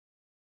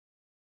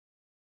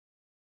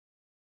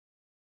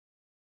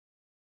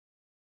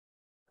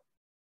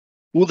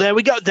Well, there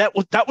we go. That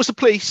was the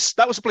police.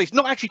 That was the police.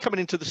 Not actually coming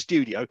into the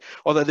studio,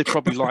 although they'd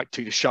probably like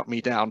to shut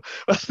me down.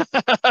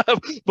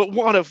 But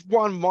one of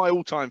my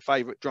all-time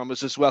favourite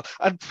drummers as well,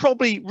 and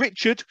probably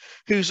Richard,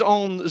 who's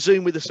on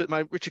Zoom with us at the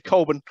moment, Richard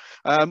Colburn,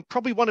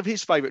 probably one of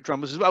his favourite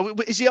drummers as well.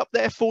 Is he up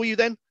there for you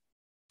then?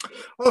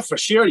 Oh, for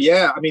sure,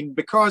 yeah. I mean,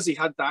 because he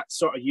had that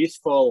sort of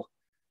youthful,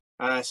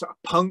 sort of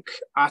punk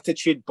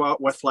attitude,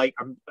 but with like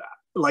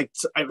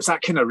it was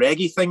that kind of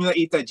reggae thing that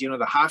he did. You know,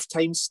 the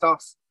halftime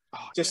stuff.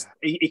 Oh, just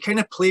yeah. he kind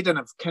of played in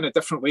a kind of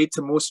different way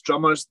to most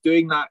drummers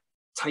doing that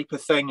type of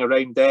thing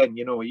around then.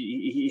 You know,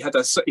 he had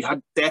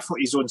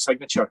definitely his own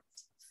signature.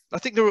 I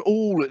think they were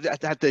all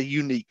had their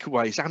unique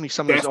ways. How many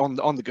summers on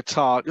the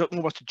guitar,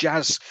 almost a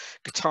jazz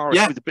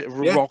guitarist with a bit of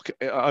a rock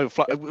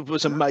overflow. It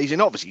was amazing.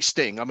 Obviously,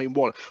 Sting. I mean,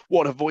 what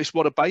a voice,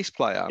 what a bass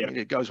player. I mean,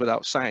 it goes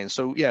without saying.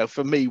 So yeah,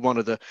 for me, one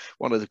of the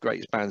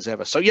greatest bands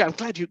ever. So yeah, I'm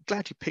glad you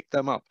picked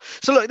them up.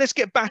 So look, let's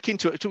get back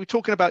into it. So we're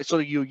talking about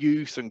sort of your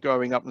youth and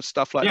growing up and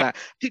stuff like that.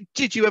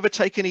 Did you ever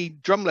take any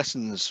drum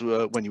lessons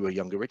when you were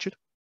younger, Richard?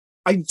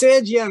 I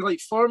did, yeah, like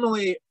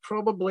formally,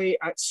 probably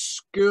at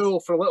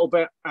school for a little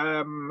bit.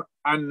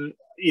 And,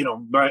 you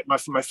know, my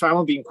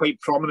family being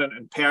quite prominent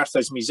in Perth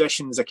as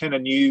musicians, I kind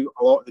of knew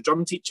a lot of the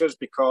drum teachers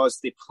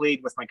because they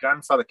played with my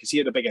grandfather because he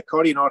had a big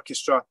accordion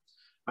orchestra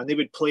and they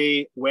would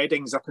play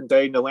weddings up and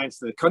down the length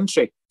of the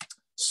country.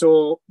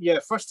 So, yeah,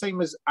 first time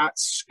was at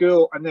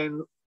school. And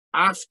then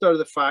after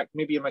the fact,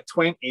 maybe in my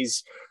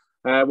 20s,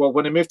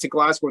 when I moved to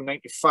Glasgow in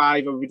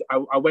 '95,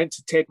 I went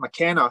to Ted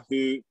McKenna,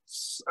 who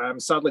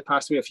sadly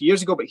passed away a few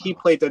years ago, but he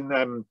played in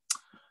the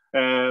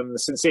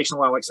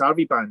sensational Alex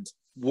Harvey band.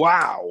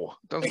 Wow.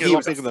 Doesn't get a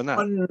lot bigger than that.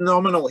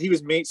 Phenomenal. He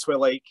was mates with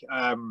like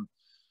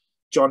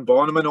John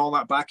Bonham and all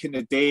that back in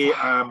the day.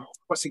 Wow.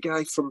 What's the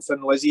guy from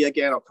Thin Lizzy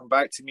again? I'll come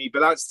back to me. But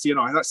that's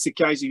the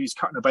guys he was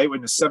cutting about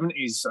in the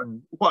 70s,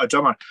 and what a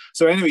drummer.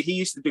 So anyway, he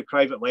used to do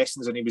private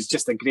lessons and he was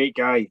just a great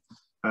guy.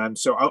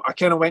 So I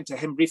kind of went to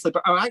him briefly,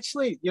 but I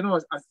actually, I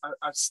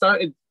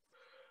started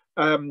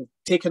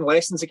taking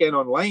lessons again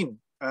online.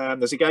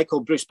 There's a guy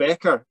called Bruce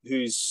Becker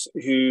who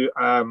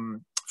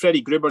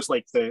Freddie Gruber's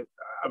like a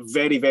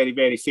very, very,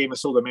 very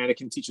famous old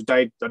American teacher,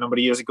 died a number of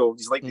years ago.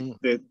 He's like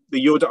the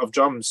Yoda of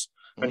drums,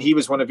 and he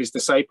was one of his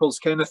disciples,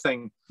 kind of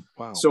thing.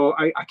 Wow. So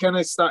I kind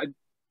of started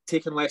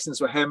taking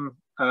lessons with him,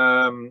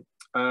 and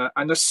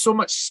there's so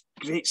much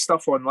great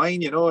stuff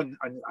online, and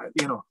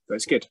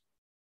that's good.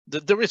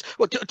 There is.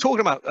 Well, talking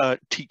about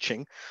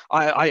teaching,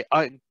 I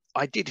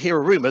did hear a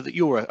rumor that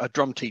you're a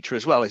drum teacher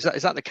as well. Is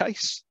that the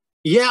case?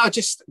 Yeah, I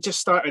just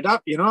started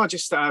up.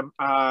 Just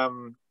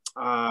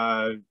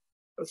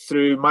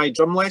through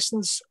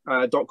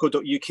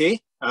mydrumlessons.co.uk,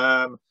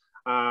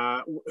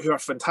 who are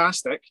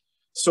fantastic.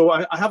 So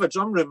I have a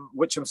drum room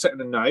which I'm sitting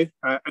in now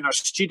in our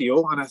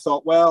studio, and I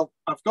thought, well,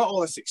 I've got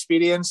all this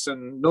experience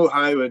and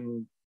know-how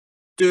and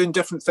doing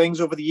different things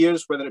over the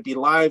years, whether it be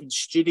live and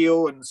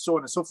studio and so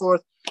on and so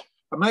forth.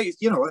 I might,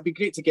 it'd be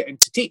great to get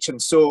into teaching.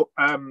 So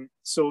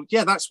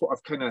yeah, that's what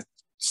I've kind of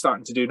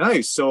starting to do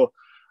now. So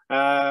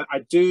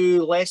I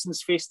do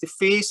lessons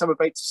face-to-face. I'm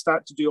about to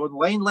start to do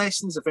online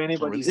lessons if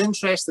anybody's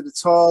interested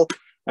at all.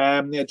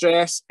 The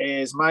address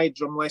is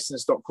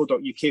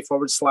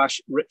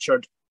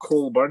mydrumlessons.co.uk/Richard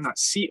Colburn.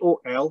 That's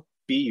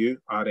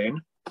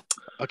COLBURN.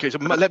 Okay, so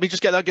let me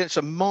just get that again.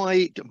 So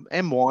my drum,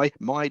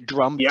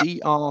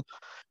 DRUM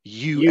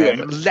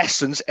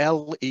lessons,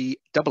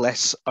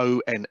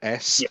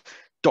 LESSONS.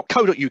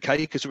 .co.uk,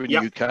 because we're in the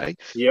UK,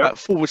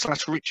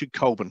 /Richard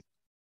Colburn.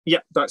 Yeah,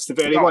 that's the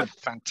very one.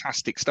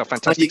 Fantastic stuff.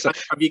 Fantastic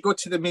stuff. If you go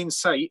to the main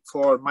site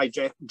for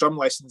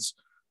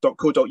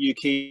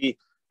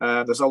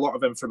mydrumlessons.co.uk, there's a lot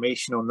of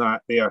information on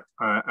that there,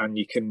 and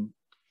you can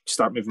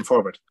start moving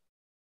forward.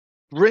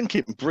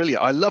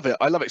 Brilliant. I love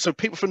it. So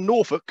people from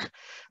Norfolk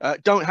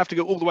don't have to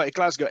go all the way to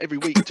Glasgow every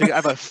week to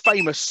have a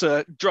famous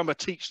drummer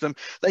teach them.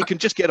 They can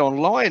just get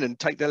online and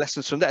take their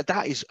lessons from there.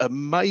 That is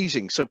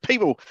amazing. So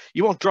people,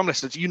 you want drum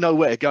lessons, you know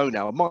where to go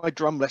now.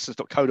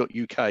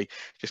 mydrumlessons.co.uk.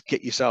 Just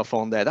get yourself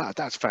on there.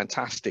 That's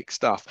fantastic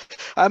stuff.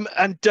 When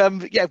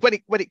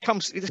it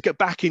comes, let's get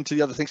back into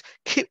the other things.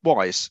 Kit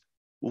wise,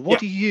 what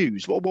do you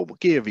use? What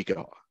gear have you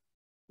got?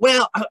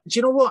 Well, do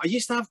you know what? I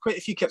used to have quite a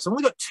few kits. I've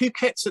only got 2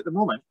 kits at the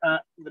moment.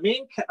 The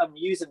main kit I'm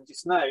using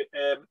just now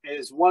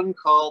is one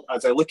called,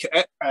 as I look at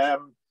it,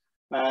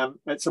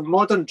 it's a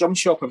Modern Drum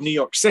Shop of New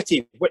York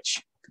City,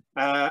 which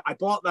I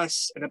bought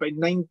this in about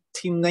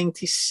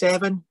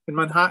 1997 in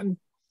Manhattan.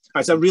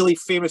 It's a really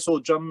famous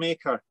old drum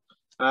maker.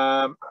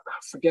 I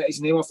forget his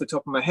name off the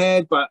top of my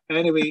head, but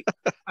anyway,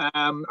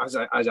 as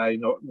I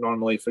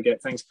normally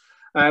forget things.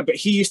 But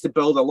he used to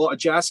build a lot of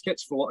jazz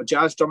kits for a lot of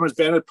jazz drummers.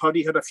 Bernard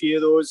Purdie had a few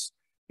of those.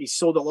 He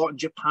sold a lot in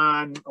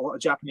Japan. A lot of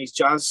Japanese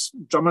jazz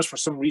drummers, for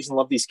some reason,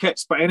 love these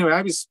kits. But anyway,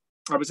 I was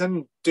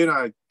in doing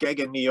a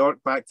gig in New York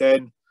back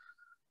then,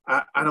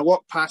 and I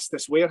walked past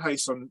this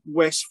warehouse on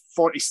West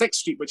 46th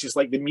Street, which is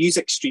like the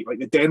music street, like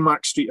the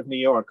Denmark Street of New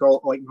York.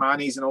 All like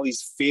Manny's and all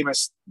these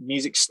famous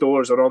music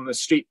stores are on the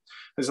street.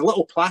 There's a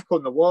little plaque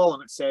on the wall,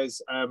 and it says,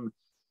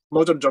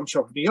 Modern Drum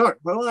Shop of New York.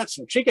 Well, that's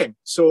intriguing.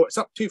 So it's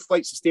up 2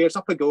 flights of stairs,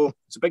 up I go.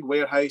 It's a big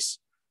warehouse,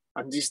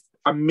 and these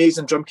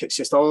amazing drum kits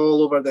just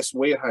all over this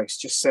warehouse,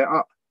 just set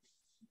up.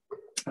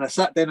 And I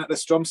sat down at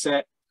this drum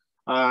set,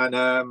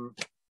 and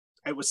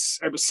it was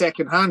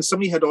second hand.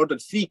 Somebody had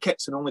ordered 3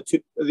 kits and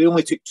they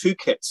only took 2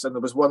 kits, and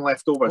there was 1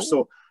 left over. Oh.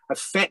 So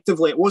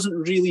effectively, it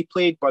wasn't really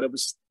played, but it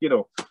was, you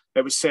know,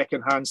 it was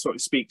second hand, so to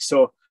speak.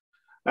 So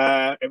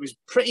it was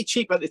pretty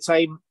cheap at the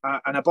time,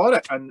 and I bought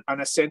it and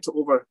I sent it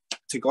over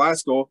to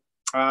Glasgow,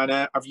 and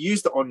I've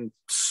used it on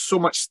so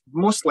much,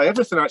 mostly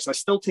everything actually. I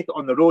still take it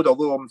on the road,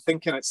 although I'm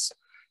thinking it's,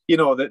 you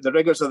know, the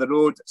rigours of the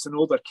road. It's an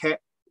older kit.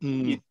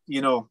 You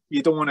know,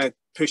 you don't want to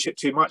push it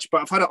too much,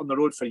 but I've had it on the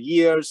road for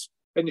years.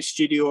 In the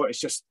studio, it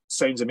just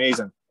sounds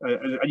amazing,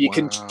 and you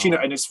can tune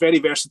it, and it's very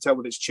versatile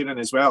with its tuning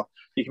as well.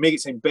 You can make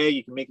it sound big,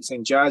 you can make it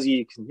sound jazzy,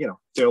 you can, you know,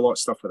 do a lot of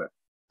stuff with it.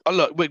 Oh,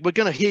 look, we're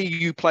going to hear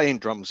you playing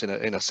drums in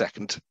a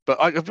second,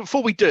 but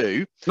before we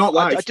do, not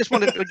live. I just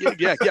want to,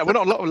 yeah, we're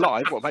not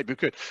live. Well, maybe we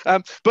could,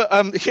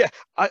 yeah,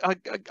 I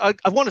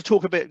want to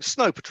talk a bit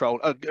Snow Patrol.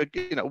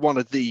 You know, one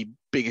of the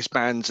biggest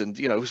bands, and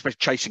you know, especially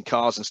chasing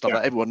cars and stuff.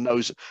 Like everyone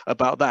knows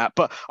about that.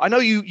 But I know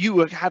you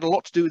had a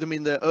lot to do with them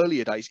in the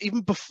earlier days, even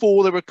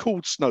before they were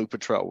called Snow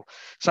Patrol.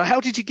 So how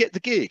did you get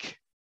the gig?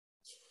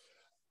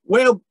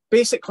 Well,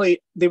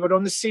 basically, they were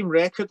on the same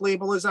record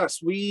label as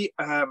us. We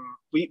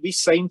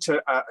signed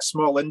to a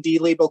small indie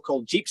label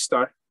called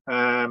Jeepster,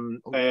 and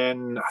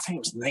I think it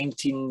was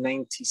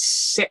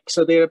 1996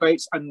 or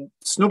thereabouts. And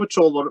Snow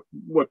Patrol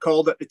were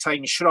called at the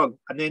time Shrug,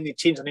 and then they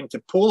changed the name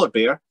to Polar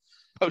Bear.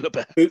 Polar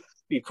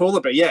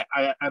Bear, yeah,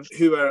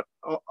 who were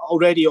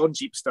already on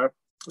Jeepster.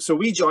 So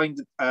we joined,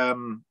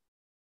 and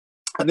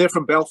they're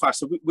from Belfast.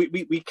 So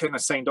we kind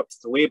of signed up to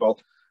the label,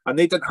 and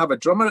they didn't have a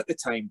drummer at the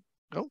time.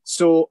 Oh.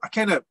 So I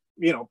kind of,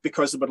 you know,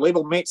 because they were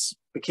label mates,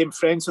 became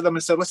friends with them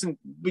and said, listen,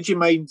 would you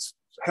mind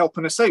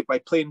helping us out by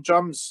playing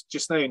drums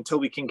just now until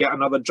we can get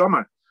another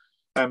drummer?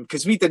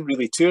 Because we didn't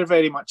really tour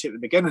very much at the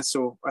beginning,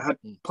 so I had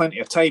plenty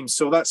of time.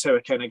 So that's how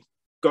I kind of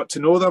got to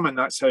know them, and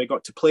that's how I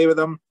got to play with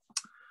them.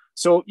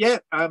 So yeah,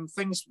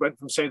 things went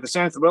from south to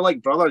south. We're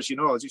like brothers, you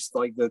know, just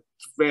like the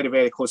very,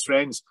 very close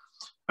friends.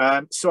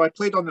 So I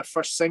played on their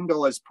first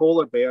single as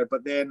Polar Bear,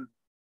 but then,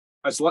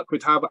 as luck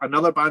would have it,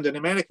 another band in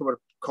America were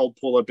called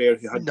Polar Bear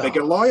who had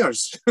bigger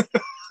lawyers.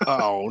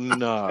 Oh,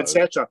 no.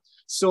 Etc.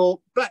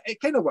 So, but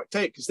it kind of worked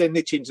out because then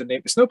they changed the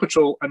name to Snow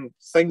Patrol and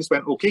things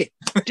went okay.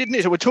 Didn't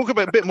it? So we'll talk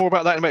a bit more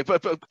about that in a minute.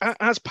 But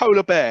as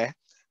Polar Bear,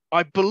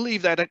 I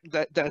believe they had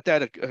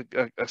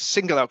a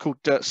single out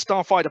called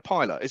Starfighter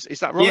Pilot.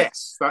 Is that right?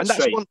 Yes, that's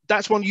right.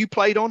 That's one you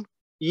played on?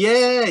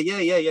 Yeah.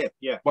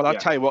 Well, I'll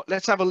tell you what,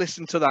 let's have a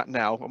listen to that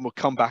now and we'll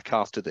come back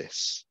after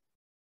this.